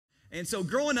And so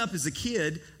growing up as a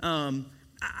kid,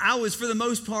 I was, for the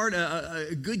most part,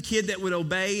 a good kid that would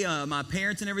obey my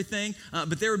parents and everything.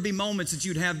 But there would be moments that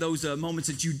you'd have those moments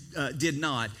that you did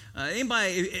not.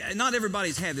 Not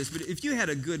everybody's had this, but if you had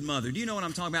a good mother, do you know what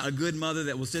I'm talking about? A good mother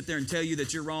that will sit there and tell you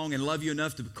that you're wrong and love you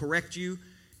enough to correct you.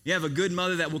 You have a good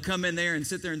mother that will come in there and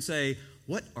sit there and say,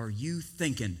 "What are you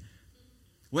thinking?"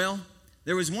 Well,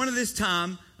 there was one of this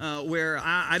time where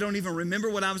I don't even remember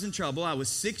what I was in trouble. I was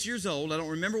 6 years old. I don't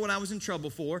remember what I was in trouble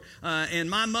for. And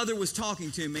my mother was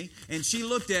talking to me, and she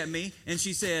looked at me, and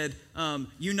she said,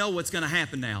 "You know what's going to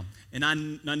happen now." And I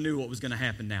knew what was going to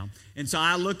happen now. And so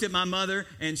I looked at my mother,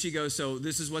 and she goes, "So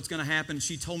this is what's going to happen."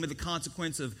 She told me the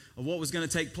consequence of what was going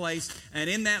to take place. And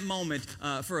in that moment,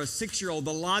 for a 6-year-old,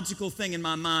 the logical thing in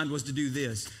my mind was to do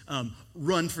this.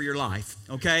 Run for your life,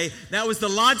 okay? That was the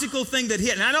logical thing that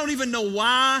hit. And I don't even know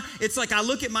why. It's like I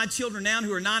look at my children now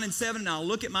who are 9 and 7, and I'll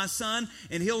look at my son,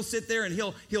 and he'll sit there, and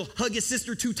he'll hug his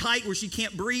sister too tight where she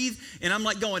can't breathe. And I'm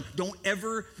like going, "Don't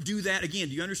ever do that again.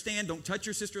 Do you understand? Don't touch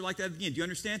your sister like that again. Do you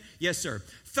understand?" "Yes, sir."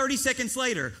 30 seconds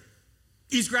later,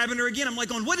 he's grabbing her again. I'm like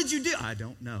going, "What did you do?" "I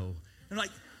don't know." I'm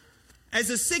like, as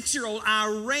a 6-year-old, I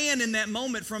ran in that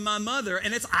moment from my mother,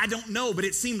 and I don't know, but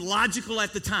it seemed logical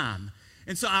at the time.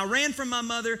 And so I ran from my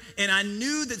mother, and I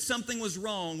knew that something was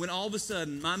wrong when all of a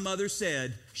sudden my mother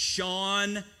said,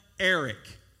 "Sean Eric.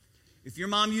 If your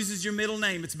mom uses your middle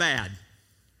name, it's bad."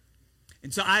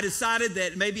 And so I decided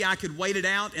that maybe I could wait it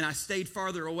out, and I stayed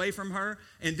farther away from her.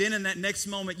 And then in that next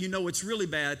moment, you know it's really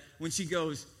bad when she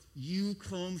goes, "You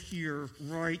come here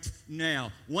right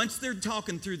now." Once they're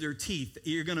talking through their teeth,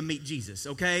 you're going to meet Jesus,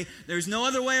 okay? There's no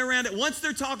other way around it. Once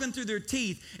they're talking through their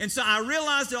teeth. And so I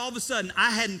realized that all of a sudden I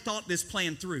hadn't thought this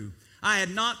plan through. I had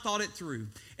not thought it through.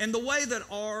 And the way that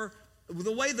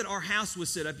our house was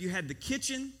set up, you had the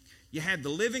kitchen, you had the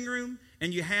living room,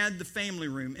 and you had the family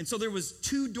room. And so there was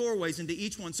 2 doorways into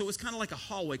each one. So it was kind of like a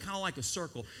hallway, kind of like a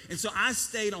circle. And so I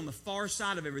stayed on the far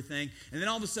side of everything. And then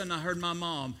all of a sudden I heard my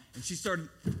mom, and she started,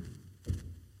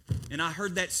 and I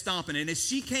heard that stomping. And as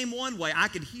she came one way, I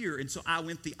could hear, and so I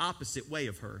went the opposite way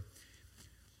of her.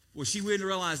 Well, she wouldn't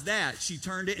realize that. She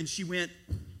turned it, and she went,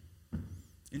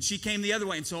 and she came the other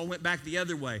way. And so I went back the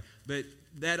other way. But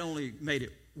that only made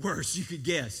it worse, you could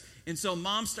guess. And so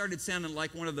Mom started sounding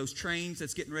like one of those trains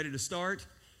that's getting ready to start.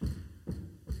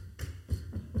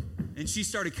 And she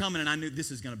started coming, and I knew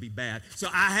this is going to be bad. So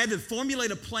I had to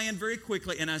formulate a plan very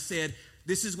quickly, and I said,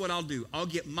 "This is what I'll do. I'll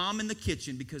get Mom in the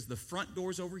kitchen because the front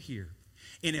door's over here.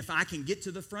 And if I can get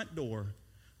to the front door,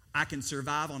 I can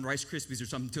survive on Rice Krispies or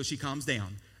something until she calms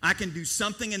down. I can do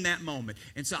something in that moment."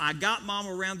 And so I got Mom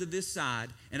around to this side,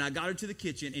 and I got her to the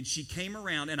kitchen, and she came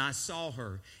around, and I saw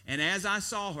her. And as I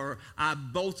saw her, I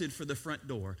bolted for the front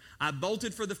door. I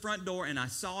bolted for the front door, and I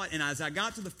saw it. And as I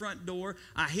got to the front door,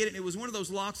 I hit it. And it was one of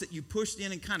those locks that you pushed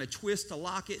in and kind of twist to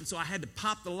lock it. And so I had to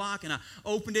pop the lock, and I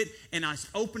opened it, and I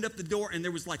opened up the door, and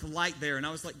there was like light there. And I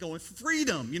was like going,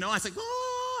 "Freedom." You know, I was like,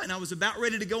 "Oh." And I was about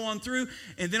ready to go on through,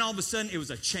 and then all of a sudden, it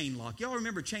was a chain lock. Y'all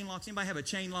remember chain locks? Anybody have a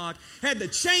chain lock? Had the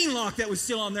chain lock that was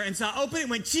still on there, and so I opened it,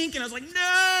 went chink, and I was like,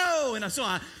 "No!" And so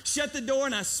I shut the door,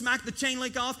 and I smacked the chain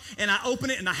link off, and I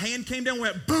opened it, and the hand came down,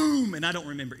 went boom, and I don't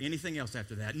remember anything else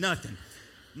after that. Nothing.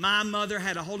 My mother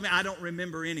had a hold of me. I don't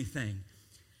remember anything.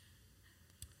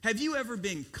 Have you ever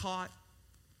been caught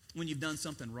when you've done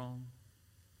something wrong?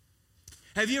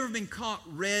 Have you ever been caught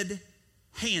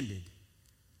red-handed?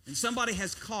 And somebody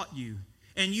has caught you,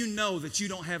 and you know that you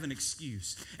don't have an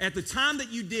excuse. At the time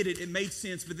that you did it, it made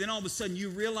sense, but then all of a sudden you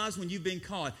realize when you've been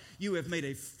caught, you have made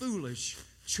a foolish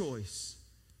choice.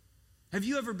 Have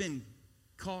you ever been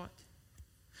caught?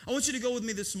 I want you to go with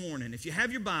me this morning. If you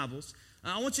have your Bibles,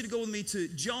 I want you to go with me to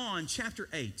John chapter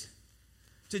 8.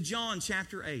 To John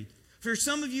chapter 8. For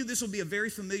some of you, this will be a very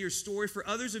familiar story. For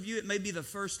others of you, it may be the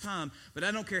first time. But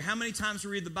I don't care how many times we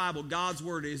read the Bible, God's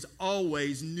Word is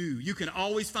always new. You can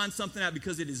always find something out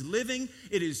because it is living.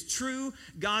 It is true.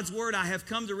 God's Word, I have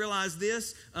come to realize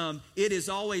this. It is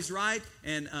always right,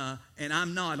 and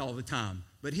I'm not all the time.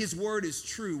 But His Word is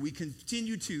true. We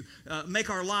continue to make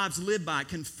our lives live by it,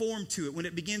 conform to it. When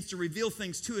it begins to reveal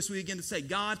things to us, we begin to say,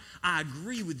 "God, I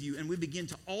agree with you." And we begin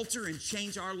to alter and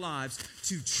change our lives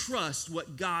to trust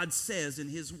what God says in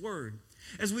His Word.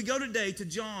 As we go today to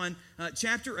John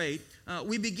chapter 8,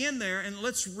 we begin there, and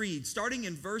let's read, starting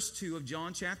in verse 2 of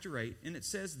John chapter 8, and it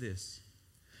says this.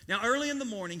 "Now early in the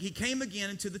morning He came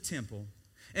again into the temple,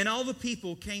 and all the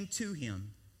people came to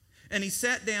Him, and He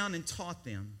sat down and taught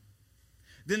them.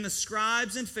 Then the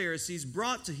scribes and Pharisees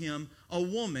brought to Him a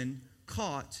woman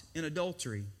caught in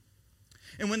adultery.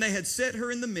 And when they had set her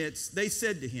in the midst, they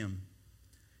said to Him,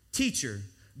 'Teacher,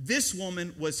 this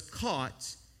woman was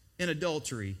caught in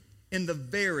adultery in the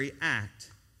very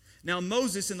act. Now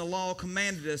Moses in the law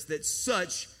commanded us that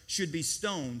such should be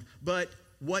stoned, but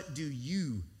what do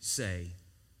you say?"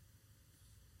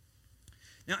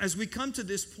 Now, as we come to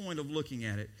this point of looking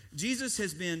at it, Jesus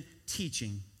has been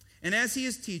teaching. And as he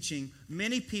is teaching,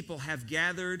 many people have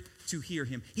gathered to hear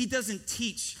him. He doesn't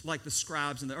teach like the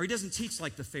scribes, or he doesn't teach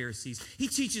like the Pharisees. He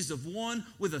teaches of one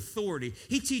with authority.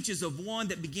 He teaches of one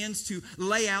that begins to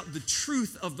lay out the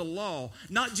truth of the law,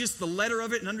 not just the letter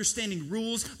of it and understanding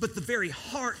rules, but the very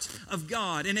heart of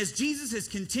God. And as Jesus has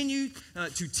continued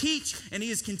to teach and he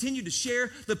has continued to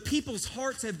share, the people's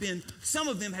hearts have been, some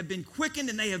of them have been quickened,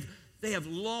 and they have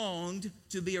longed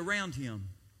to be around him.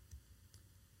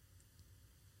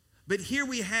 But here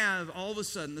we have, all of a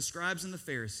sudden, the scribes and the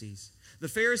Pharisees. The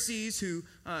Pharisees who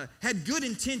had good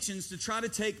intentions to try to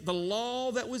take the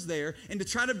law that was there and to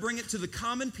try to bring it to the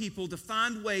common people to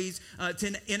find ways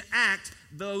to enact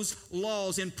those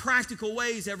laws in practical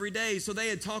ways every day. So they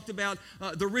had talked about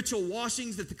the ritual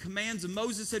washings, that the commands of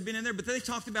Moses had been in there, but they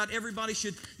talked about everybody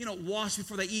should, wash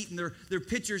before they eat, and their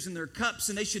pitchers and their cups,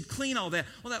 and they should clean all that.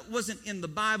 Well, that wasn't in the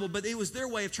Bible, but it was their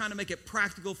way of trying to make it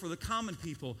practical for the common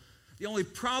people. The only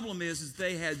problem is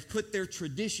they had put their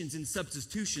traditions in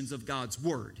substitutions of God's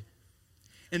word.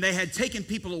 And they had taken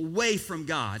people away from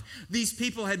God. These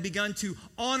people had begun to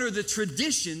honor the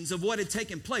traditions of what had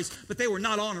taken place, but they were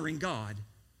not honoring God.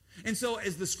 And so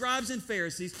as the scribes and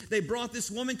Pharisees, they brought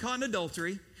this woman caught in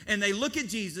adultery, and they look at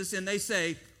Jesus and they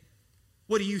say,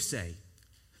 "What do you say?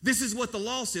 This is what the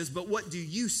law says, but what do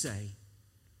you say?"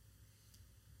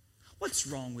 What's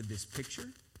wrong with this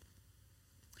picture?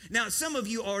 Now, some of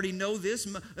you already know this.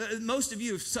 Most of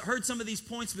you have heard some of these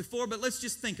points before, but let's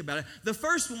just think about it. The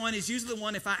first one is usually the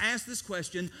one, if I ask this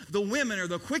question, the women are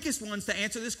the quickest ones to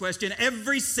answer this question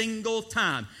every single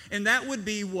time. And that would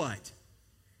be what?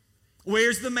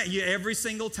 Where's the man? Every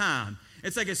single time.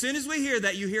 It's like as soon as we hear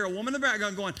that, you hear a woman in the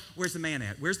background going, "Where's the man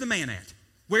at? Where's the man at?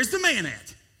 Where's the man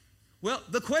at?" Well,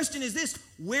 the question is this: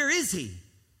 where is he?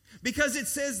 Because it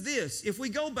says this, if we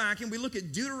go back and we look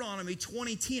at Deuteronomy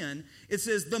 20:10, it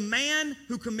says, "The man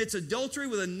who commits adultery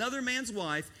with another man's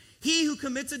wife, he who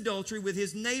commits adultery with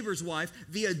his neighbor's wife,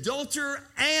 the adulterer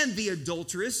and the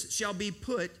adulteress shall be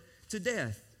put to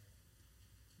death."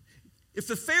 If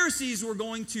the Pharisees were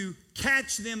going to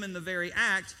catch them in the very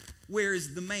act, where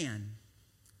is the man?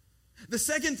 The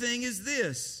second thing is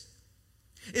this.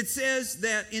 It says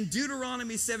that in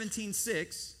Deuteronomy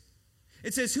 17:6,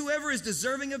 it says, "Whoever is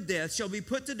deserving of death shall be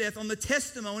put to death on the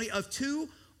testimony of 2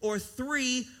 or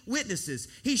 3 witnesses.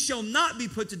 He shall not be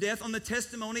put to death on the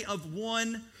testimony of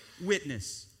 1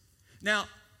 witness." Now,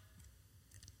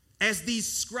 as these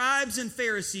scribes and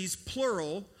Pharisees,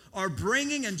 plural, are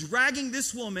bringing and dragging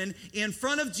this woman in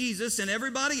front of Jesus and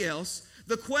everybody else,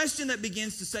 the question that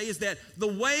begins to say is that the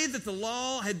way that the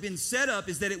law had been set up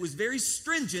is that it was very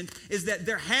stringent, is that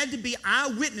there had to be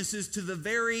eyewitnesses to the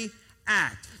very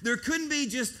act. There couldn't be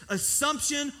just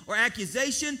assumption or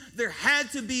accusation. There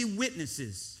had to be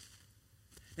witnesses.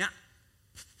 Now,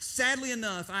 sadly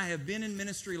enough, I have been in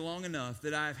ministry long enough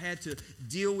that I've had to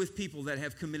deal with people that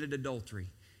have committed adultery.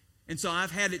 And so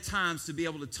I've had at times to be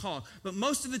able to talk. But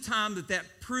most of the time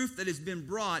that proof that has been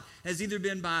brought has either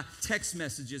been by text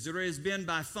messages, or it has been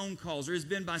by phone calls, or it has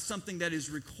been by something that is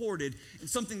recorded and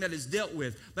something that is dealt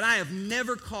with. But I have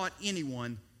never caught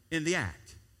anyone in the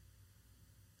act.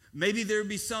 Maybe there would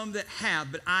be some that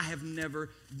have, but I have never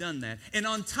done that. And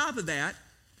on top of that,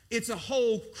 it's a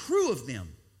whole crew of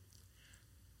them.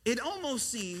 It almost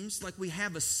seems like we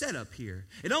have a setup here.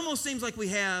 It almost seems like we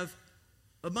have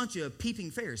a bunch of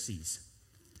peeping Pharisees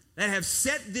that have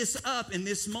set this up in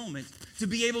this moment to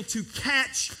be able to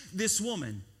catch this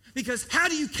woman. Because how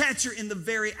do you catch her in the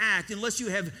very act unless you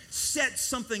have set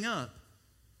something up?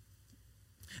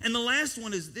 And the last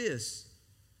one is this.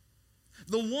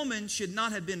 The woman should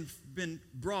not have been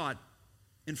brought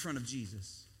in front of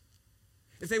Jesus.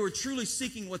 If they were truly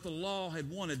seeking what the law had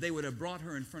wanted, they would have brought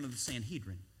her in front of the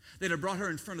Sanhedrin. They'd have brought her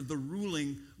in front of the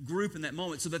ruling group in that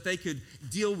moment so that they could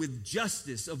deal with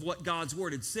justice of what God's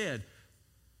word had said.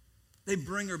 They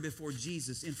bring her before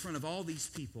Jesus in front of all these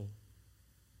people.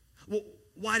 Well,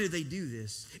 why do they do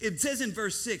this? It says in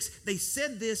verse 6, they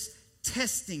said this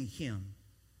testing him,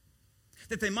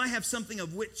 that they might have something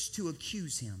of which to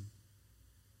accuse him.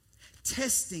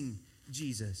 Testing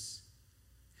Jesus.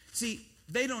 See,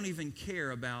 they don't even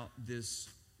care about this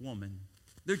woman.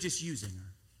 They're just using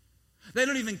her. They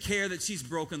don't even care that she's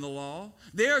broken the law.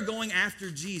 They are going after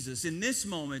Jesus in this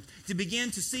moment to begin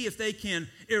to see if they can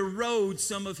erode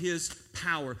some of his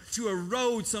power, to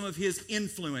erode some of his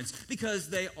influence, because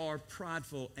they are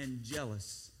prideful and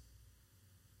jealous.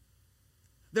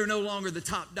 They're no longer the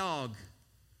top dog.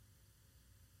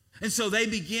 And so they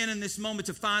begin in this moment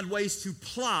to find ways to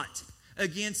plot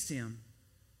against him.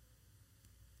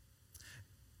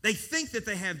 They think that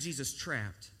they have Jesus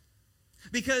trapped.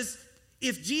 Because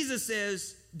if Jesus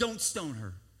says, don't stone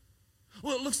her,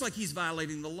 well, it looks like he's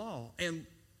violating the law. And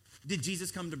did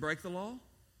Jesus come to break the law?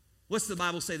 What's the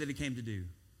Bible say that he came to do?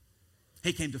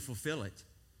 He came to fulfill it.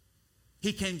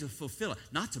 He came to fulfill it,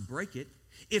 not to break it.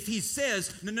 If he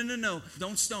says, no,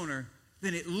 don't stone her,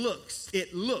 then it looks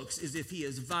as if he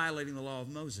is violating the law of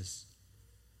Moses.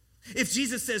 If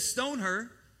Jesus says stone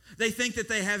her, they think that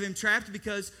they have him trapped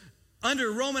because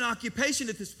under Roman occupation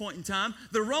at this point in time,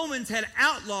 the Romans had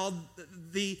outlawed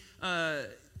the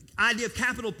idea of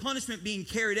capital punishment being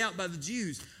carried out by the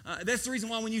Jews. That's the reason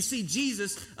why when you see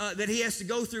Jesus that he has to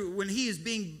go through, when he is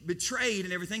being betrayed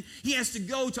and everything, he has to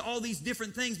go to all these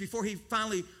different things before he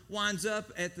finally winds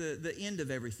up at the end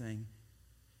of everything,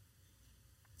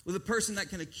 with a person that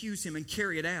can accuse him and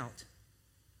carry it out.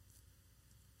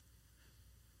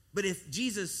 But if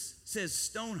Jesus says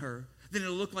stone her, then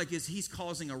it'll look like he's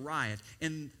causing a riot.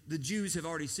 And the Jews have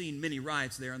already seen many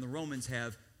riots there, and the Romans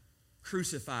have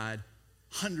crucified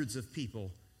hundreds of people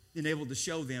and able to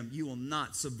show them you will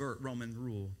not subvert Roman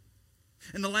rule.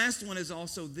 And the last one is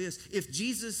also this. If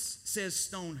Jesus says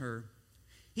stone her,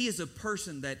 he is a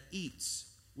person that eats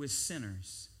with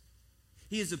sinners.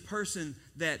 He is a person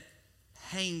that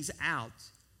hangs out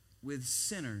with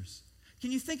sinners.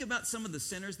 Can you think about some of the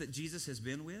sinners that Jesus has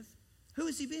been with? Who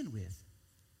has he been with?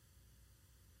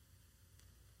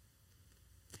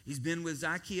 He's been with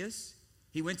Zacchaeus.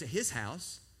 He went to his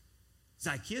house.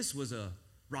 Zacchaeus was a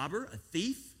robber, a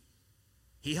thief.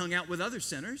 He hung out with other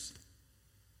sinners.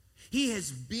 He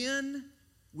has been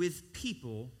with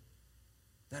people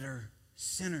that are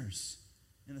sinners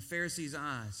in the Pharisees'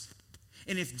 eyes.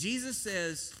 And if Jesus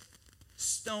says,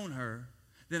 stone her,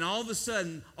 then all of a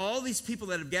sudden, all these people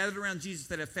that have gathered around Jesus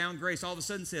that have found grace, all of a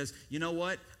sudden says, you know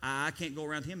what? I can't go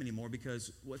around him anymore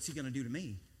because what's he going to do to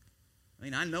me? I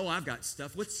mean, I know I've got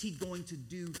stuff. What's he going to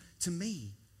do to me?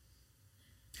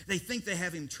 They think they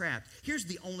have him trapped. Here's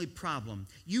the only problem.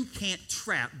 You can't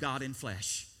trap God in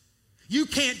flesh. You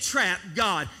can't trap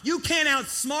God. You can't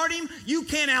outsmart him. You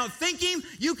can't outthink him.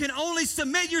 You can only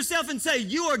submit yourself and say,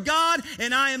 you are God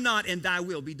and I am not, and thy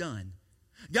will be done.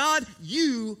 God,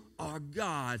 you are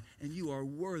God, and you are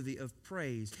worthy of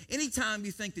praise. Anytime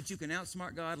you think that you can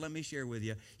outsmart God, let me share with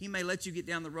you. He may let you get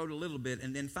down the road a little bit,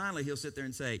 and then finally he'll sit there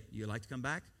and say, you'd like to come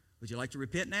back? Would you like to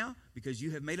repent now? Because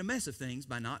you have made a mess of things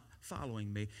by not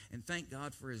following me. And thank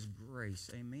God for his grace.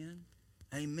 Amen?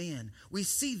 Amen. We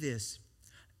see this.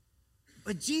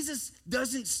 But Jesus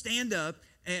doesn't stand up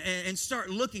and start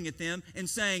looking at them and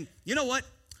saying, you know what?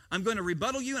 I'm going to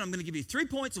rebuttal you, and I'm going to give you 3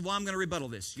 points of why I'm going to rebuttal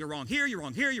this. You're wrong here, you're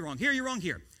wrong here, you're wrong here, you're wrong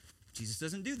here. Jesus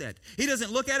doesn't do that. He doesn't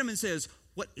look at him and says,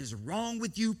 what is wrong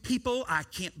with you people? I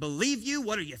can't believe you.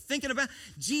 What are you thinking about?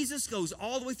 Jesus goes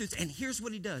all the way through. And here's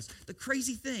what he does. The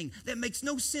crazy thing that makes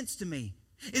no sense to me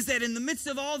is that in the midst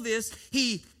of all this,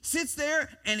 he sits there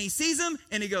and he sees them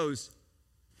and he goes,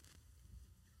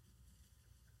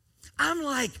 I'm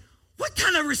like, what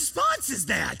kind of response is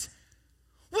that?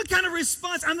 What kind of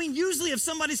response? I mean, usually if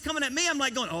somebody's coming at me, I'm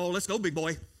like going, oh, let's go, big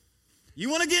boy. You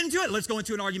want to get into it? Let's go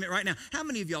into an argument right now. How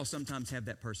many of y'all sometimes have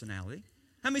that personality?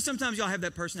 How many sometimes y'all have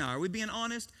that personality? Are we being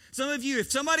honest? Some of you,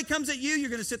 if somebody comes at you, you're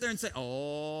going to sit there and say,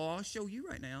 oh, I'll show you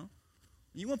right now.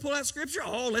 You want to pull out scripture?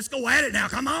 Oh, let's go at it now.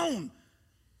 Come on.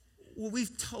 Well,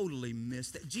 we've totally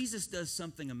missed that. Jesus does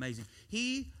something amazing.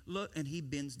 He look and he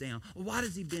bends down. Why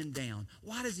does he bend down?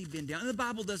 Why does he bend down? And the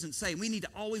Bible doesn't say. We need to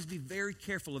always be very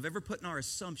careful of ever putting our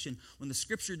assumption when the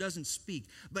scripture doesn't speak.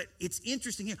 But it's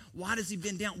interesting here. Why does he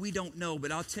bend down? We don't know, but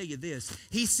I'll tell you this.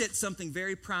 He said something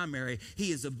very primary.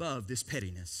 He is above this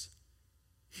pettiness.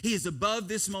 He is above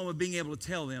this moment being able to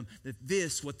tell them that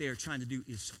this, what they are trying to do,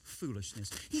 is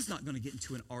foolishness. He's not going to get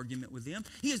into an argument with them.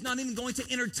 He is not even going to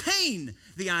entertain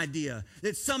the idea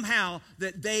that somehow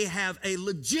that they have a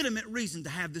legitimate reason to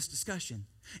have this discussion.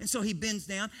 And so he bends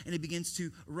down and he begins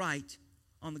to write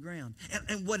on the ground.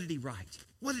 And what did he write?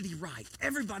 What did he write?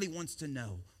 Everybody wants to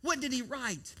know. What did he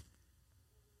write?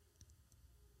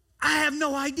 I have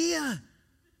no idea.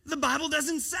 The Bible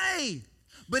doesn't say.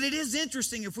 But it is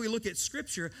interesting if we look at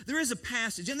Scripture, there is a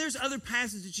passage, and there's other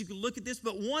passages that you can look at this,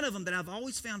 but one of them that I've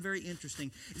always found very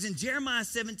interesting is in Jeremiah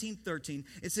 17:13.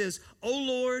 It says, O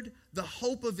Lord, the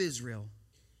hope of Israel,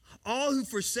 all who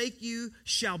forsake you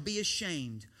shall be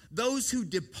ashamed. Those who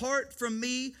depart from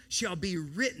me shall be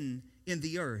written in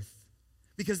the earth,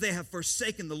 because they have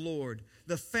forsaken the Lord,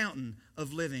 the fountain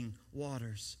of living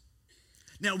waters.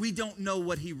 Now, we don't know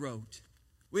what he wrote.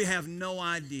 We have no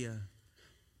idea.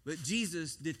 But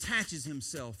Jesus detaches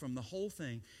himself from the whole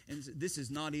thing, and this is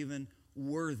not even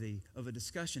worthy of a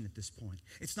discussion at this point.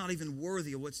 It's not even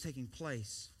worthy of what's taking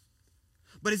place.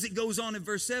 But as it goes on in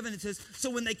verse 7, it says, so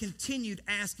when they continued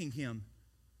asking him.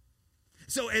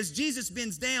 So as Jesus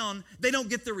bends down, they don't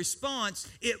get the response.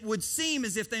 It would seem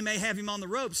as if they may have him on the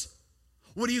ropes.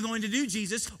 What are you going to do,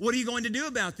 Jesus? What are you going to do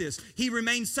about this? He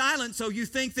remains silent, so you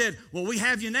think that, well, we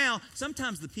have you now.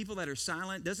 Sometimes the people that are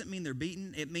silent doesn't mean they're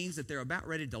beaten. It means that they're about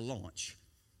ready to launch.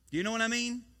 Do you know what I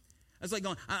mean? It's like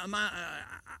going,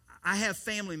 I have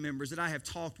family members that I have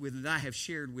talked with and that I have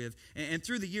shared with. And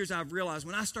through the years, I've realized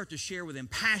when I start to share with them,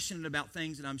 passionate about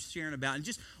things that I'm sharing about and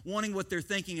just wanting what they're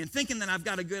thinking and thinking that I've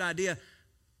got a good idea,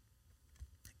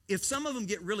 if some of them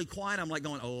get really quiet, I'm like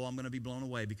going, oh, I'm going to be blown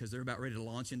away because they're about ready to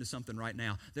launch into something right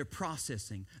now. They're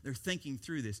processing. They're thinking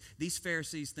through this. These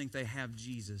Pharisees think they have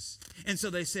Jesus. And so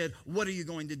they said, what are you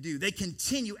going to do? They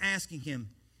continue asking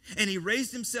him. And he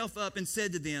raised himself up and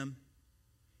said to them,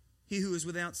 he who is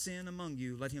without sin among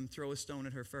you, let him throw a stone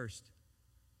at her first.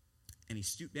 And he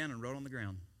stooped down and wrote on the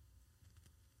ground.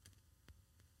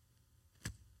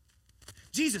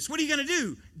 Jesus, what are you going to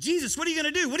do? Jesus, what are you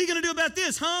going to do? What are you going to do about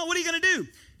this? Huh? What are you going to do?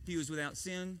 He who is without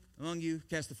sin among you,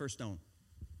 cast the first stone.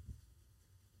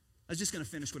 I was just going to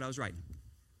finish what I was writing.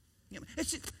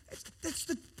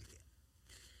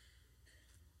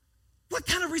 What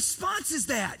kind of response is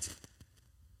that?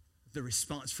 The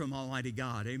response from Almighty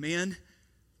God, amen?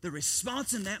 The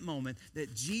response in that moment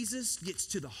that Jesus gets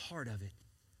to the heart of it.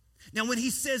 Now, when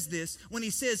he says this, when he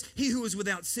says, he who is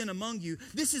without sin among you,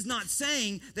 this is not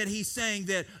saying that he's saying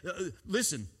that,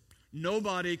 listen,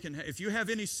 nobody can, if you have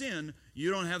any sin, you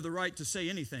don't have the right to say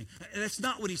anything. That's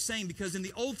not what he's saying, because in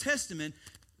the Old Testament,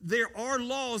 there are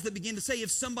laws that begin to say if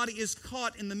somebody is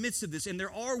caught in the midst of this, and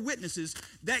there are witnesses,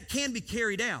 that can be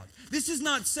carried out. This is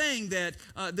not saying that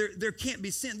there can't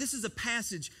be sin. This is a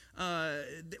passage,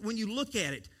 when you look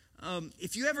at it,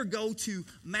 if you ever go to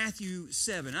Matthew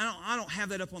 7, I don't have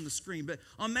that up on the screen, but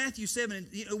on Matthew 7,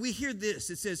 we hear this.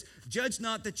 It says, judge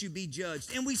not that you be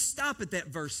judged. And we stop at that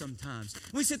verse sometimes.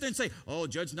 We sit there and say, oh,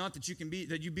 judge not that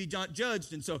you be not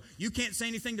judged. And so you can't say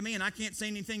anything to me and I can't say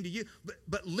anything to you.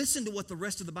 But listen to what the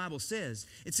rest of the Bible says.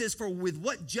 It says, for with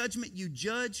what judgment you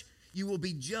judge, you will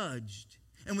be judged.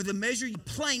 And with the measure you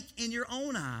plank in your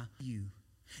own eye, you.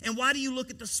 And why do you look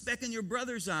at the speck in your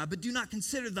brother's eye, but do not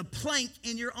consider the plank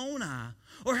in your own eye?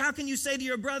 Or how can you say to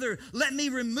your brother, let me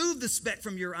remove the speck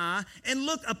from your eye, and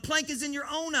look, a plank is in your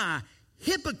own eye?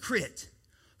 Hypocrite!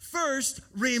 First,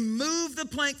 remove the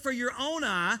plank for your own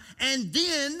eye, and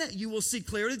then you will see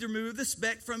clearly to remove the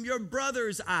speck from your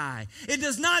brother's eye. It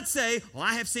does not say, well,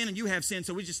 I have sin and you have sin,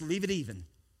 so we just leave it even.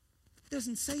 It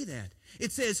doesn't say that.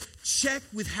 It says, check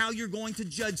with how you're going to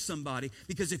judge somebody,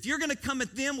 because if you're going to come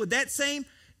at them with that same,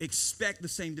 expect the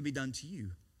same to be done to you.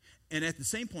 And at the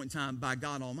same point in time, by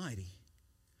God Almighty.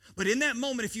 But in that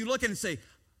moment, if you look at it and say,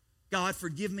 God,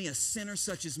 forgive me, a sinner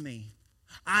such as me.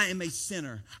 I am a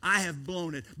sinner. I have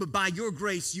blown it. But by your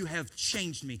grace, you have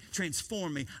changed me,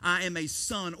 transformed me. I am a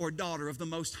son or daughter of the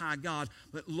Most High God.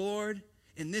 But Lord,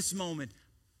 in this moment,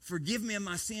 forgive me of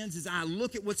my sins as I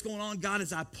look at what's going on, God,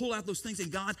 as I pull out those things.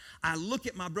 And God, I look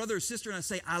at my brother or sister and I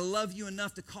say, I love you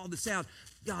enough to call this out.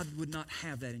 God would not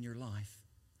have that in your life.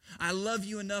 I love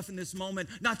you enough in this moment,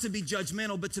 not to be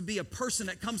judgmental, but to be a person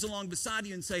that comes along beside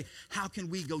you and say, how can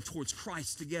we go towards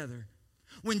Christ together?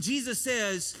 When Jesus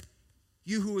says,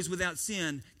 you who is without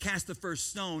sin, cast the first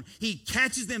stone, he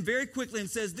catches them very quickly and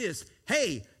says this,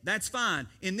 hey, that's fine.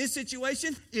 In this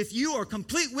situation, if you are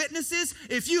complete witnesses,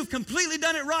 if you've completely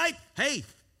done it right, hey,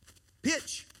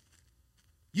 pitch.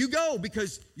 You go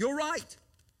because you're right.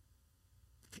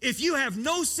 If you have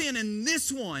no sin in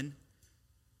this one,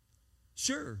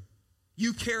 sure,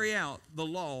 you carry out the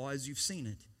law as you've seen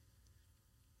it.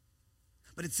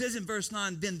 But it says in verse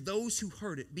 9, then those who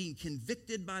heard it, being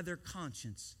convicted by their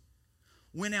conscience,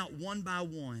 went out one by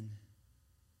one,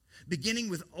 beginning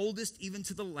with oldest even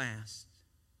to the last.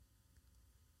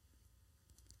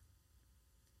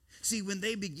 See, when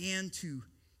they began to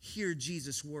hear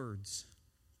Jesus' words,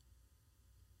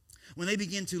 when they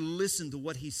began to listen to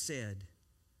what he said,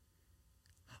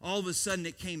 all of a sudden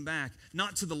it came back,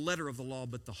 not to the letter of the law,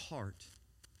 but the heart.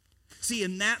 See,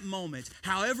 in that moment,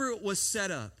 however it was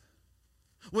set up,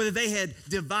 whether they had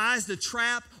devised a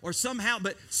trap or somehow,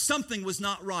 but something was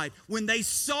not right. When they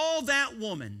saw that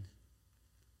woman,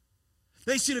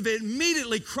 they should have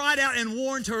immediately cried out and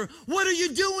warned her, what are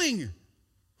you doing?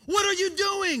 What are you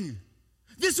doing?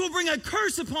 This will bring a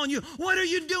curse upon you. What are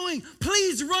you doing?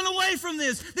 Please run away from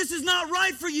this. This is not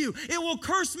right for you. It will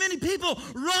curse many people.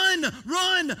 Run,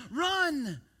 run,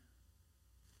 run.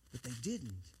 But they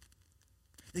didn't.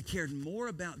 They cared more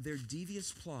about their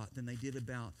devious plot than they did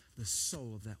about the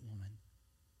soul of that woman.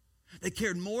 They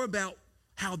cared more about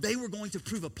how they were going to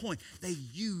prove a point. They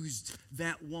used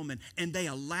that woman, and they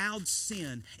allowed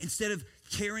sin instead of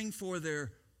caring for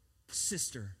their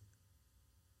sister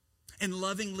and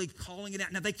lovingly calling it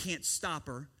out. Now, they can't stop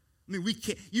her. I mean,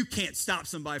 you can't stop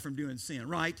somebody from doing sin,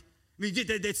 right? I mean,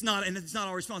 it's not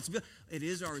our responsibility. It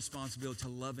is our responsibility to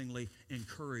lovingly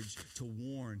encourage, to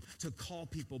warn, to call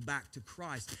people back to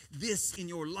Christ. This in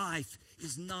your life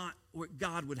is not what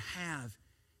God would have.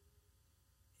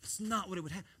 It's not what it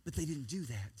would have. But they didn't do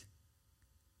that.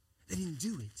 They didn't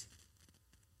do it.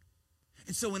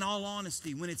 And so in all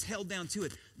honesty, when it's held down to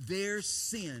it, their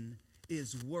sin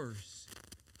is worse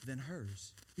than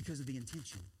hers because of the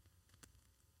intention.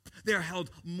 They're held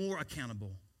more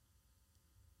accountable.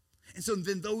 And so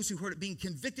then those who heard it, being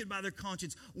convicted by their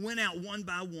conscience, went out one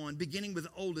by one, beginning with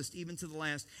the oldest, even to the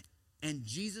last. And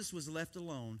Jesus was left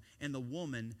alone, and the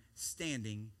woman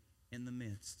standing in the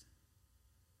midst.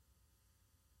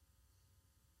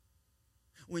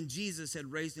 When Jesus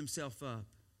had raised himself up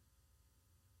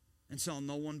and saw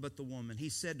no one but the woman, he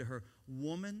said to her,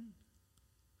 "Woman,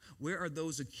 where are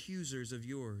those accusers of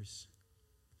yours?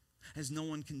 Has no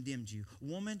one condemned you?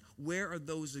 Woman, where are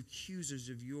those accusers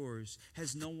of yours?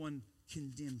 Has no one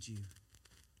condemned you?"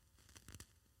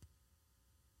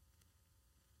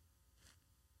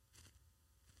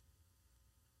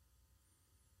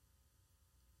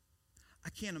 I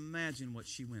can't imagine what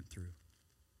she went through.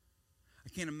 I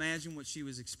can't imagine what she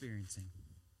was experiencing.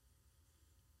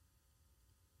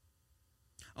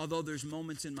 Although there's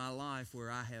moments in my life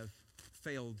where I have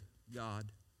failed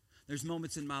God. There's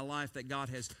moments in my life that God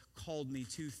has called me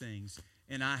to things,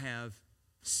 and I have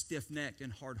stiff-necked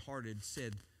and hard-hearted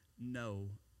said no.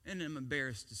 And I'm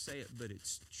embarrassed to say it, but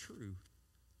it's true.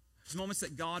 There's moments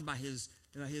that God, by his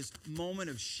moment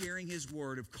of sharing his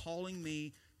word, of calling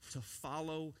me to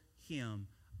follow him,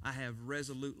 I have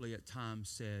resolutely at times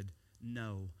said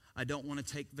no. I don't want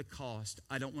to take the cost.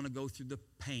 I don't want to go through the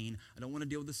pain. I don't want to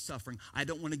deal with the suffering. I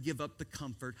don't want to give up the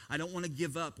comfort. I don't want to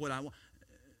give up what I want.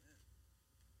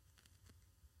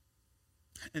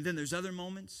 And then there's other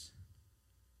moments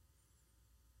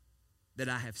that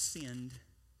I have sinned,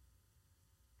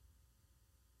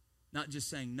 not just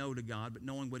saying no to God, but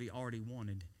knowing what he already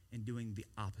wanted and doing the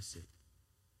opposite.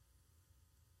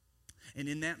 And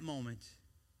in that moment,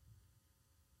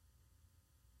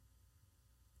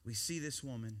 we see this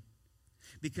woman,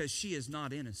 because she is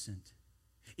not innocent.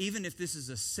 Even if this is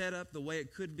a setup the way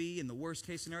it could be in the worst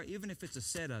case scenario, even if it's a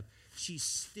setup, she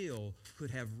still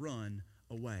could have run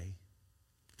away.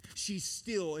 She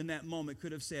still in that moment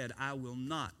could have said, "I will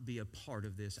not be a part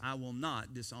of this. I will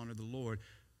not dishonor the Lord."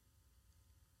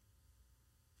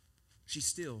 She's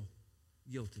still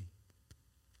guilty.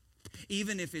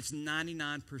 Even if it's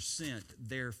 99%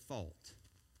 their fault,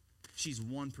 she's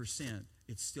 1%,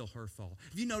 it's still her fault.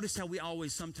 Have you noticed how we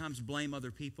always sometimes blame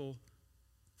other people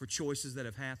for choices that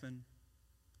have happened?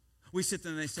 We sit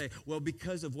there and they say, "Well,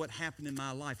 because of what happened in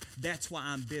my life, that's why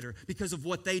I'm bitter. Because of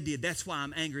what they did, that's why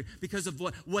I'm angry. Because of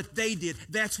what they did,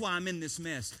 that's why I'm in this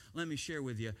mess." Let me share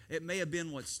with you. It may have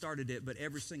been what started it, but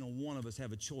every single one of us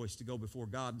have a choice to go before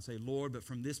God and say, "Lord, but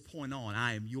from this point on,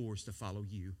 I am yours to follow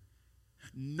you.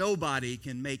 Nobody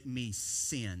can make me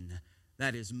sin.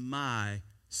 That is my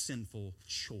sinful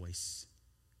choice.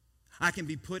 I can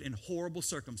be put in horrible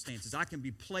circumstances. I can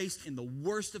be placed in the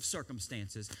worst of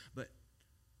circumstances, but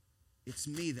it's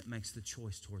me that makes the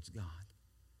choice towards God.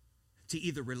 To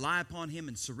either rely upon him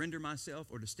and surrender myself,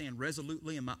 or to stand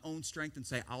resolutely in my own strength and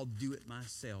say, I'll do it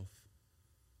myself."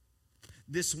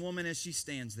 This woman, as she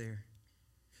stands there,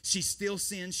 she still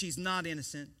sins. She's not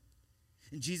innocent.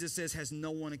 And Jesus says, "Has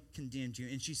no one condemned you?"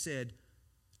 And she said,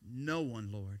 "No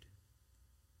one, Lord."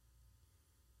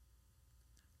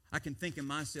 I can think of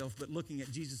myself, but looking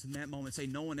at Jesus in that moment, say,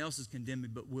 "No one else has condemned me,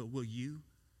 but will you?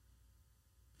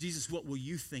 Jesus, what will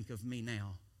you think of me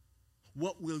now?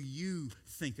 What will you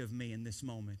think of me in this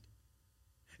moment?"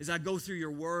 As I go through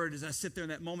your word, as I sit there in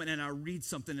that moment and I read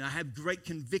something and I have great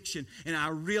conviction and I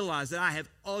realize that I have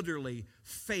utterly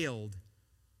failed.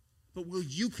 But will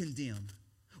you condemn?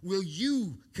 Will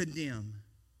you condemn?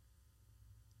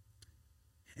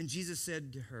 And Jesus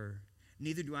said to her,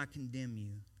 "Neither do I condemn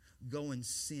you. Go and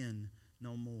sin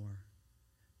no more."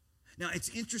 Now, it's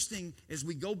interesting as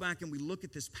we go back and we look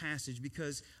at this passage,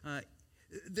 because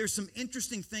there's some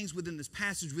interesting things within this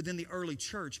passage within the early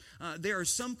church. There are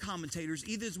some commentators,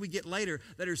 even as we get later,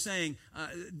 that are saying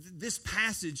this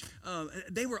passage,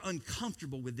 they were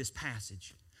uncomfortable with this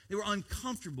passage. They were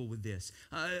uncomfortable with this.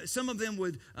 Some of them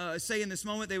would say in this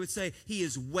moment, they would say, he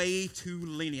is way too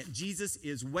lenient. Jesus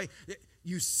is way...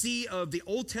 You see of the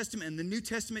Old Testament and the New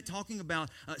Testament talking about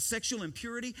sexual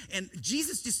impurity, and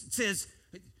Jesus just says,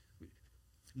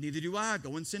 neither do I,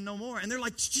 go and sin no more. And they're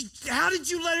like, how did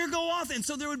you let her go off? And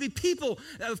so there would be people,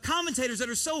 commentators that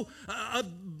are so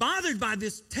bothered by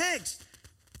this text,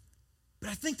 but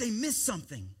I think they missed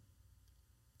something.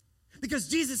 Because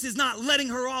Jesus is not letting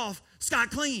her off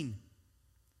scot clean.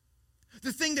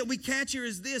 The thing that we catch here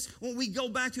is this, when we go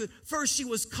back to it, first she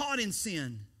was caught in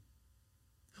sin.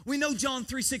 We know John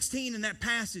 3:16 in that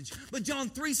passage, but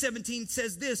John 3:17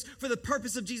 says this, for the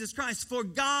purpose of Jesus Christ, for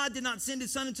God did not send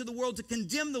his Son into the world to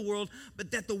condemn the world,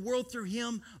 but that the world through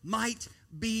him might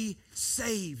be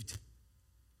saved.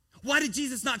 Why did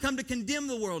Jesus not come to condemn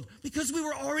the world? Because we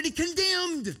were already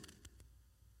condemned.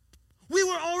 We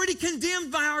were already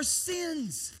condemned by our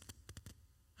sins,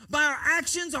 by our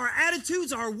actions, our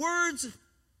attitudes, our words.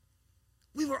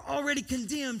 We were already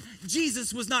condemned.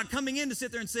 Jesus was not coming in to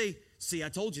sit there and say, see, I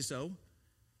told you so.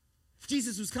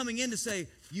 Jesus was coming in to say,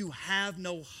 you have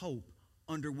no hope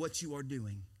under what you are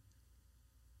doing.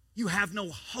 You have no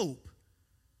hope,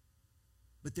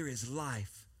 but there is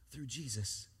life through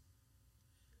Jesus.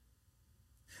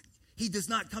 He does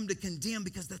not come to condemn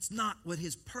because that's not what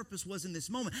his purpose was in this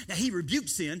moment. Now, he rebuked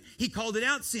sin. He called it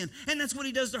out sin. And that's what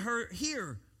he does to her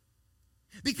here.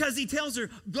 Because he tells her,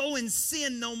 go and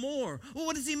sin no more. Well,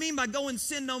 what does he mean by go and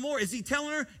sin no more? Is he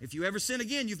telling her, if you ever sin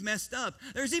again, you've messed up?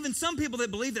 There's even some people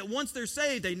that believe that once they're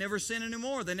saved, they never sin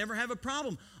anymore. They never have a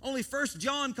problem. Only 1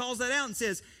 John calls that out and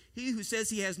says, he who says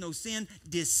he has no sin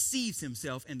deceives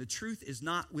himself, and the truth is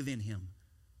not within him.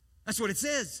 That's what it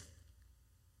says.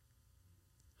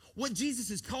 What Jesus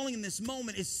is calling in this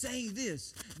moment is saying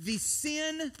this, the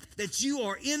sin that you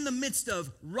are in the midst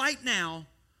of right now,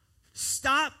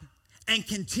 stop and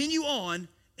continue on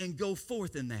and go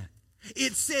forth in that.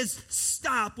 It says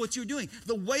stop what you're doing.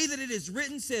 The way that it is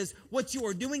written says what you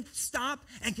are doing, stop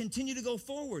and continue to go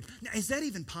forward. Now, is that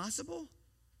even possible?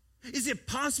 Is it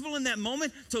possible in that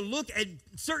moment to look at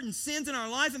certain sins in our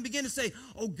life and begin to say,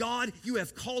 oh God, you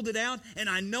have called it out and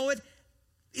I know it?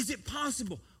 Is it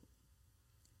possible?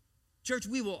 Church,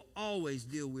 we will always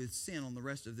deal with sin on the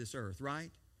rest of this earth, right?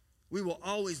 We will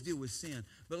always deal with sin.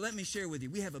 But let me share with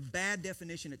you, we have a bad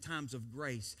definition at times of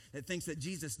grace that thinks that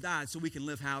Jesus died so we can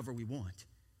live however we want.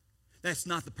 That's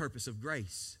not the purpose of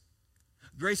grace.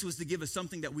 Grace was to give us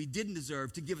something that we didn't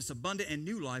deserve, to give us abundant and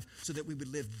new life so that we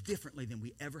would live differently than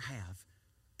we ever have,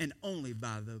 and only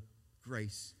by the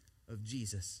grace of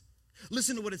Jesus.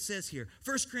 Listen to what it says here.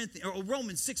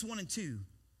 Romans 6:1-2.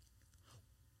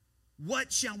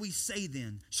 What shall we say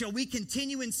then? Shall we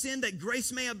continue in sin that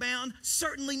grace may abound?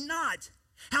 Certainly not.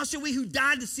 How shall we who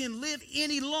died to sin live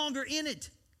any longer in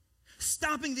it?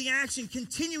 Stopping the action,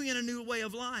 continuing in a new way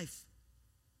of life.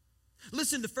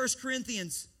 Listen to 1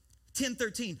 Corinthians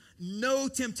 10:13. No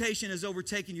temptation has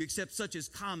overtaken you except such as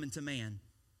common to man.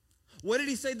 What did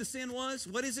he say the sin was?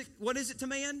 What is it to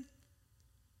man?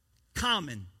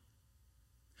 Common.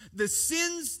 The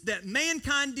sins that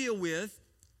mankind deal with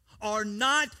are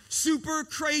not super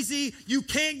crazy. You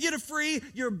can't get it free.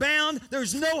 You're bound.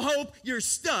 There's no hope. You're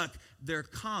stuck. They're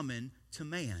common to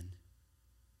man.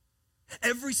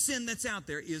 Every sin that's out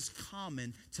there is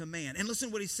common to man. And listen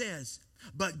to what he says.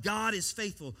 But God is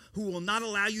faithful, who will not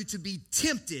allow you to be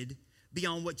tempted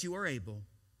beyond what you are able.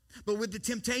 But with the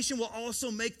temptation will also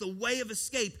make the way of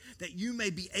escape that you may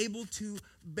be able to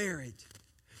bear it.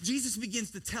 Jesus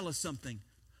begins to tell us something.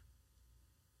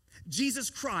 Jesus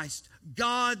Christ,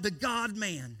 God, the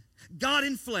God-man, God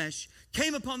in flesh,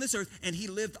 came upon this earth and he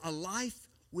lived a life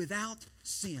without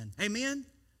sin. Amen?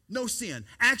 No sin.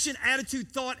 Action,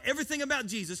 attitude, thought, everything about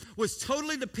Jesus was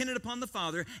totally dependent upon the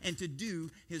Father and to do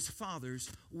his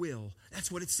Father's will.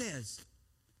 That's what it says.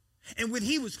 And when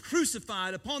he was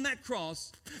crucified upon that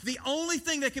cross, the only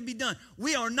thing that could be done,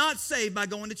 we are not saved by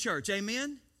going to church.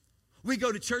 Amen? We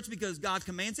go to church because God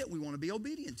commands it. We want to be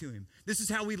obedient to him. This is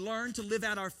how we learn to live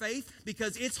out our faith,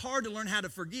 because it's hard to learn how to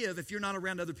forgive if you're not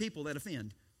around other people that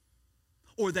offend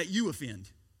or that you offend.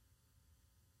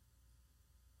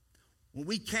 When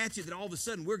we catch it that all of a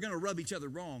sudden we're going to rub each other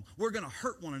wrong, we're going to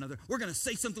hurt one another, we're going to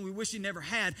say something we wish we never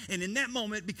had, and in that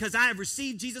moment, because I have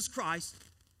received Jesus Christ,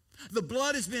 the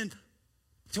blood has been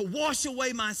to wash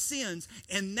away my sins.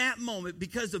 In that moment,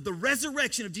 because of the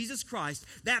resurrection of Jesus Christ,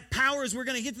 that power, as we're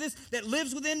going to get to this, that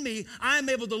lives within me, I am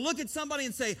able to look at somebody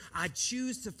and say, I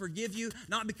choose to forgive you,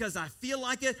 not because I feel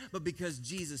like it, but because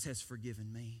Jesus has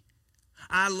forgiven me.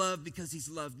 I love because he's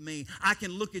loved me. I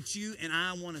can look at you and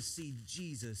I want to see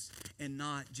Jesus and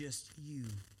not just you.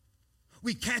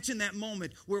 We catch in that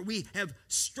moment where we have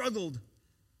struggled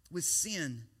with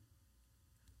sin.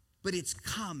 But it's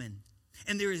common.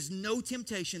 And there is no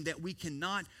temptation that we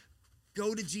cannot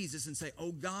go to Jesus and say,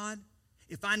 oh God,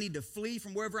 if I need to flee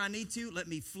from wherever I need to, let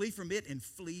me flee from it and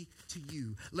flee to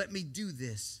you. Let me do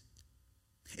this.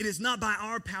 It is not by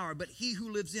our power, but he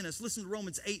who lives in us. Listen to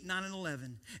Romans 8, 9, and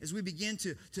 11 as we begin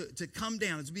to come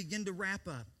down, as we begin to wrap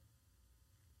up.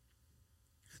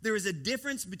 There is a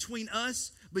difference between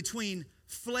us, between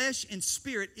flesh and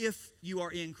spirit, if you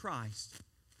are in Christ.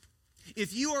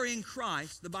 If you are in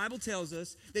Christ, the Bible tells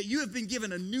us that you have been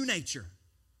given a new nature,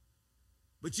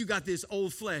 but you got this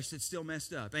old flesh that's still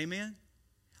messed up. Amen?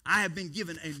 I have been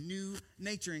given a new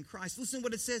nature in Christ. Listen to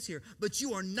what it says here. But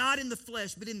you are not in the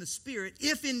flesh, but in the Spirit,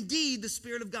 if indeed the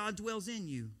Spirit of God dwells in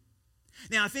you.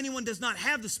 Now, if anyone does not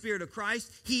have the Spirit of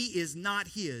Christ, he is not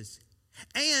his.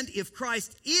 And if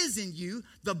Christ is in you,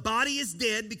 the body is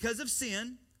dead because of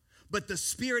sin, but the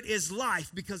Spirit is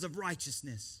life because of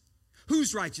righteousness.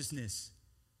 Whose righteousness?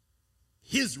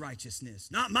 His righteousness,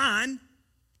 not mine.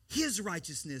 His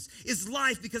righteousness is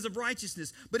life because of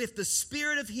righteousness. But if the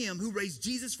Spirit of him who raised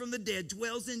Jesus from the dead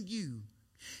dwells in you,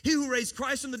 he who raised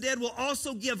Christ from the dead will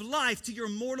also give life to your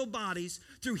mortal bodies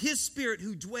through his Spirit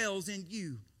who dwells in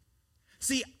you.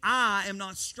 See, I am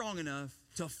not strong enough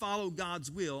to follow God's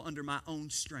will under my own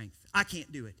strength. I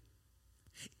can't do it.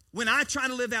 When I try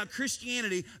to live out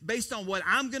Christianity based on what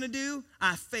I'm going to do,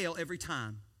 I fail every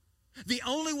time. The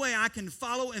only way I can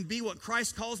follow and be what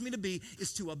Christ calls me to be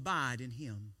is to abide in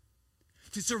him,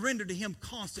 to surrender to him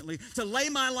constantly, to lay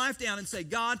my life down and say,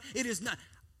 God, it is not.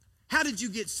 How did you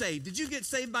get saved? Did you get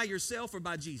saved by yourself or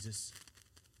by Jesus?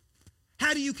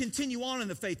 How do you continue on in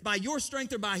the faith? By your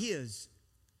strength or by his?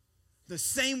 The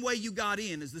same way you got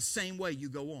in is the same way you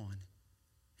go on.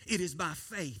 It is by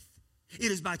faith.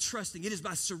 It is by trusting. It is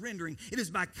by surrendering. It is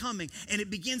by coming. And it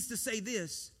begins to say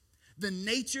this. The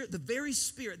nature, the very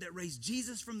Spirit that raised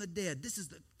Jesus from the dead, this is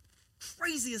the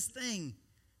craziest thing.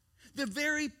 The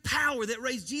very power that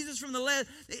raised Jesus from the dead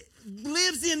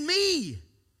lives in me.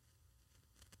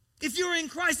 If you're in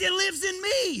Christ, it lives in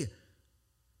me.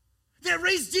 That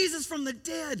raised Jesus from the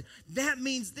dead. That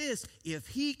means this. If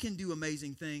he can do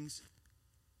amazing things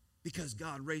because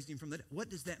God raised him from the dead,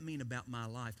 what does that mean about my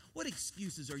life? What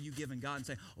excuses are you giving God and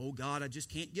saying, oh God, I just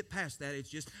can't get past that. It's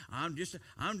just, I'm just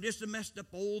a messed up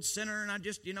old sinner, and I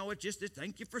just,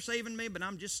 thank you for saving me, but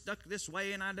I'm just stuck this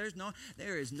way, and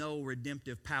there is no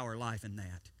redemptive power life in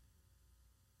that.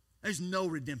 There's no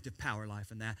redemptive power life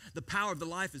in that. The power of the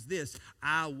life is this.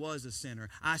 I was a sinner.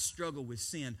 I struggle with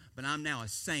sin, but I'm now a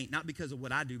saint, not because of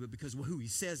what I do, but because of who he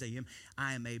says I am.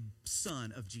 I am a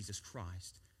son of Jesus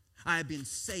Christ. I have been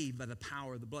saved by the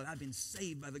power of the blood. I've been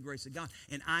saved by the grace of God.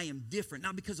 And I am different,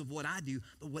 not because of what I do,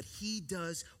 but what he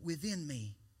does within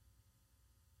me.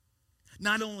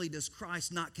 Not only does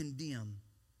Christ not condemn,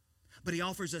 but he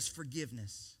offers us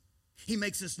forgiveness. He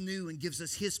makes us new and gives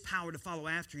us his power to follow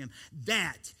after him.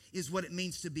 That is what it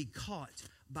means to be caught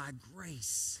by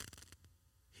grace.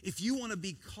 If you want to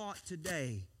be caught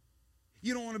today,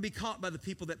 you don't want to be caught by the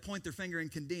people that point their finger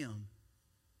and condemn.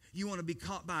 You want to be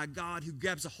caught by a God who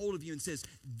grabs a hold of you and says,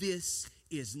 this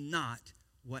is not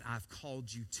what I've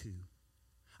called you to.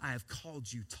 I have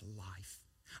called you to life.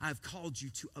 I have called you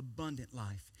to abundant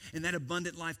life. And that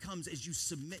abundant life comes as you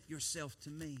submit yourself to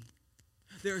me.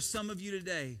 There are some of you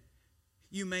today,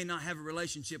 you may not have a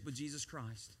relationship with Jesus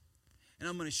Christ. And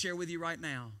I'm going to share with you right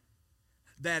now,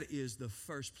 that is the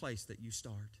first place that you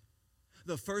start.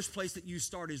 The first place that you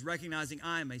start is recognizing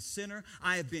I am a sinner.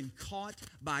 I have been caught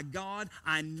by God.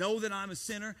 I know that I'm a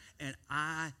sinner, and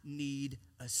I need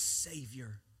a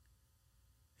Savior.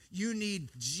 You need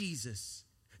Jesus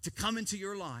to come into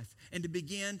your life and to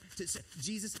begin to say,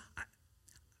 Jesus,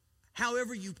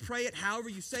 however you pray it, however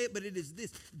you say it, but it is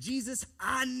this. Jesus,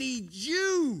 I need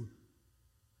you.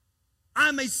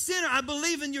 I'm a sinner. I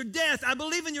believe in your death. I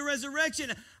believe in your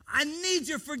resurrection. I need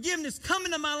your forgiveness. Come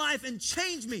into my life and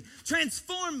change me,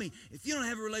 transform me. If you don't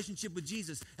have a relationship with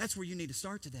Jesus, that's where you need to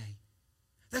start today.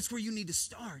 That's where you need to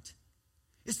start.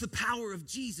 It's the power of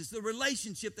Jesus, the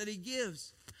relationship that he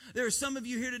gives. There are some of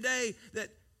you here today that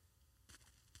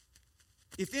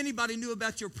if anybody knew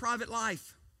about your private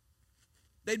life,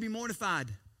 they'd be mortified.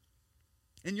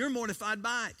 And you're mortified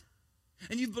by it.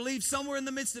 And you've believed somewhere in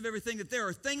the midst of everything that there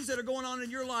are things that are going on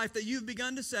in your life that you've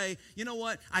begun to say, you know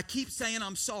what, I keep saying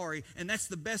I'm sorry, and that's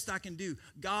the best I can do.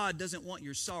 God doesn't want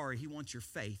your sorry. He wants your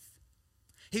faith.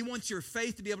 He wants your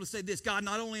faith to be able to say this, God,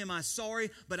 not only am I sorry,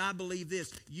 but I believe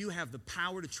this. You have the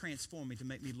power to transform me, to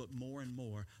make me look more and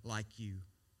more like you.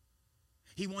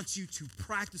 He wants you to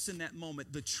practice in that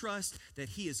moment the trust that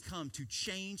He has come to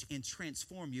change and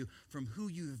transform you from who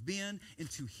you have been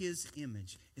into His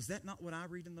image. Is that not what I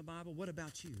read in the Bible? What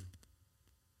about you?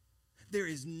 There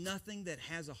is nothing that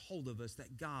has a hold of us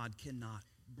that God cannot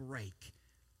break.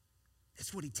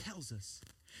 That's what He tells us.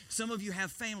 Some of you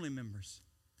have family members.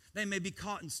 They may be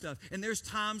caught in stuff. And there's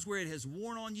times where it has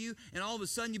worn on you, and all of a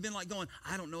sudden you've been like going,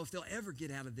 I don't know if they'll ever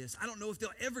get out of this. I don't know if they'll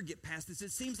ever get past this.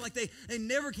 It seems like they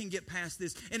never can get past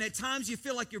this. And at times you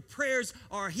feel like your prayers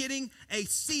are hitting a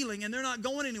ceiling and they're not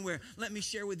going anywhere. Let me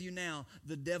share with you now,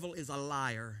 the devil is a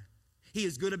liar. He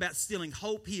is good about stealing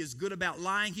hope. He is good about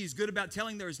lying. He is good about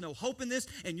telling there is no hope in this,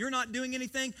 and you're not doing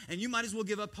anything, and you might as well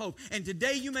give up hope. And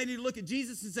today you may need to look at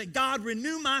Jesus and say, God,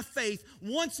 renew my faith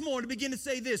once more, to begin to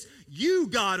say this: you,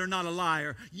 God, are not a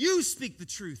liar. You speak the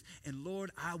truth. And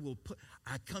Lord, I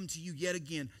come to you yet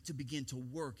again to begin to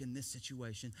work in this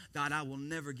situation. God, I will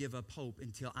never give up hope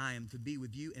until I am to be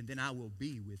with you, and then I will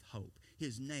be with hope.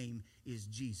 His name is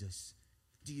Jesus.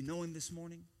 Do you know Him this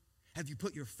morning? Have you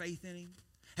put your faith in Him?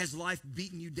 Has life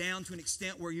beaten you down to an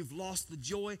extent where you've lost the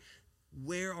joy?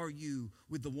 Where are you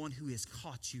with the one who has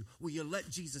caught you? Will you let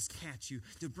Jesus catch you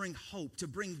to bring hope, to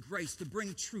bring grace, to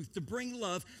bring truth, to bring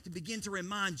love, to begin to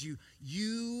remind you,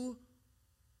 you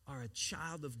are a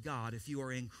child of God if you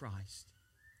are in Christ.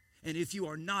 And if you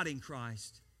are not in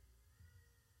Christ,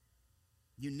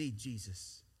 you need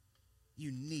Jesus.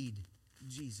 You need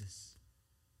Jesus.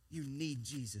 You need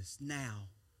Jesus now.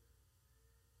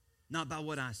 Not by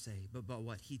what I say, but by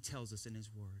what He tells us in His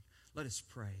Word. Let us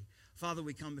pray. Father,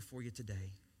 we come before you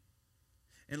today.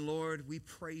 And Lord, we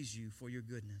praise you for your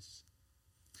goodness.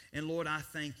 And Lord, I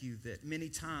thank you that many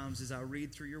times as I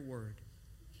read through your Word,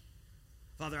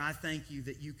 Father, I thank you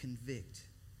that you convict.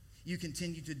 You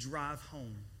continue to drive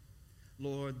home,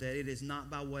 Lord, that it is not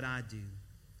by what I do,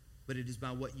 but it is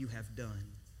by what you have done.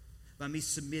 By me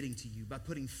submitting to you, by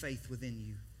putting faith within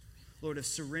you. Lord, of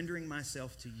surrendering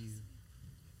myself to you.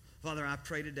 Father, I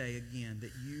pray today again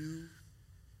that you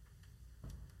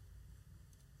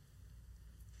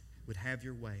would have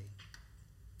your way.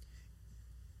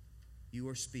 You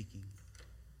are speaking.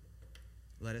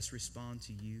 Let us respond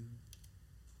to you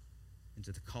and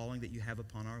to the calling that you have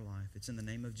upon our life. It's in the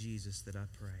name of Jesus that I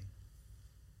pray.